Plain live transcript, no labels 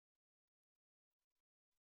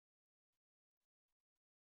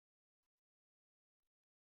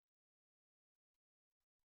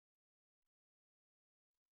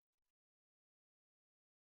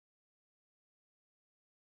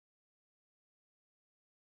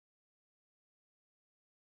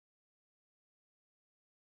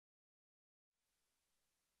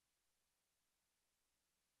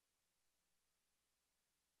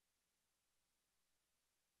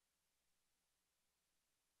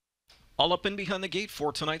All up in behind the gate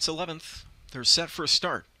for tonight's 11th. They're set for a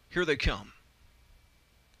start. Here they come.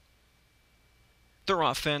 They're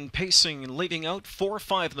off and pacing and leading out 4 or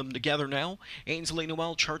 5 of them together now. Ainsley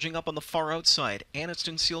Noel charging up on the far outside.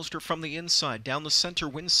 Aniston Sealster from the inside. Down the center,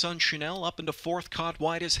 Winsun Chanel up into 4th. Caught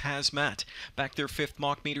wide is Hazmat. Back there 5th,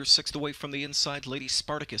 Mock Meter. 6th away from the inside, Lady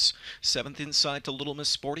Spartacus. 7th inside to Little Miss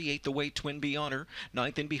Sporty. 8th away, Twin Be Honor.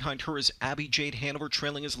 9th in behind her is Abby Jade Hanover,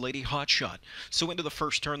 trailing as Lady Hotshot. So into the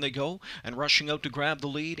first turn they go, and rushing out to grab the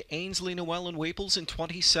lead, Ainsley Noel and Waples in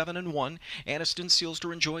 27 and 1. Aniston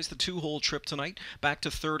Sealster enjoys the 2-hole trip tonight. Back to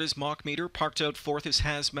 3rd is Mock Meter. Parked out 4th is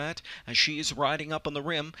Hazmat, as she is riding up on the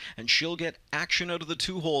rim, and she'll get action out of the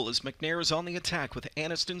 2-hole as McNair is on the attack with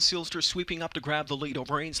Aniston Sealster sweeping up to grab the lead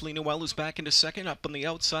over Ainsley Noel, who's back into 2nd. Up on the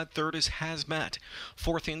outside, 3rd is Hazmat.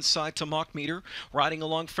 4th inside to Mock Meter. Riding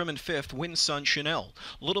along from in 5th, Winsun Chanel.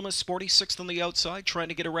 Little Miss Sporty 6th on the outside, trying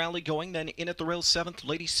to get a rally going. Then in at the rail 7th,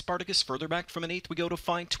 Lady Spartacus. Further back from an 8th, we go to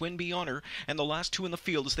find Twin Be Honor. And the last 2 in the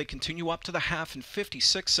field as they continue up to the half in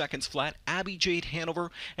 56 seconds flat. Abby Jade Hanover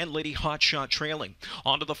and Lady Hotshot trailing.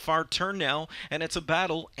 Onto the far turn now, and it's a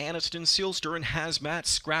battle. Aniston Sealster and Hazmat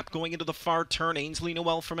scrap going into the far turn. Ainsley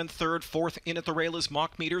Noel from in 3rd. 4th in at the rail is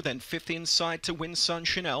Mock Meter. Then 5th inside to Winsun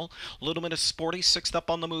Chanel. Little Miss Sporty 6th up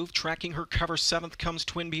on the move. Tracking her cover 7th comes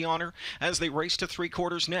Twin Be Honor as they race to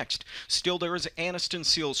 3/4 next. Still there is Aniston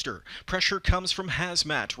Sealster. Pressure comes from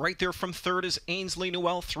Hazmat. Right there from 3rd is Ainsley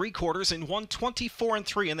Noel. 3/4 in 1:24 and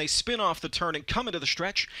 3, and they spin off the turn and come into the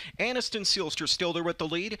stretch. Aniston Sealster still there with the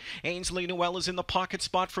lead. Ainsley Noel is in the pocket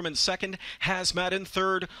spot from in 2nd. Hazmat in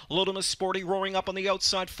 3rd. Little Miss Sporty roaring up on the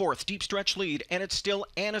outside 4th. Deep stretch lead, and it's still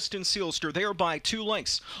Aniston Sealster there by 2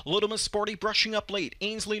 lengths. Little Miss Sporty brushing up late.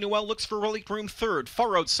 Ainsley Noel looks for late room 3rd.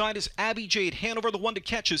 Far outside is Abby Jade Hanover. The one to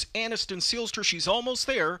catch is Aniston Sealster. She's almost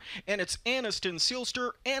there, and it's Aniston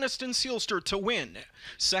Sealster to win.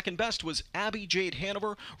 Second best was Abby Jade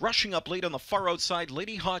Hanover. Rushing up late on the far outside,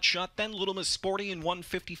 Lady Hotshot, then Little Miss Sporty in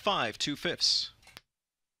 1:55 2/5.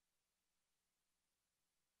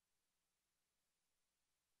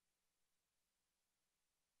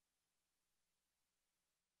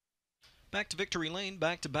 Back to victory lane,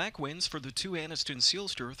 back-to-back wins for the 2 Aniston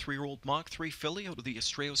Sealster. 3-year-old Mach 3 filly out of the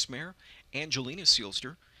Estrellas mare. Angelina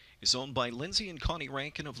Sealster is owned by Lindsay and Connie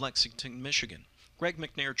Rankin of Lexington, Michigan. Greg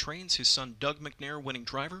McNair trains his son Doug McNair, winning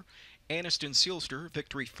driver. Aniston Sealster,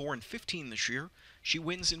 victory 4 and 15 this year. She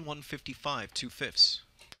wins in 1:55 2/5.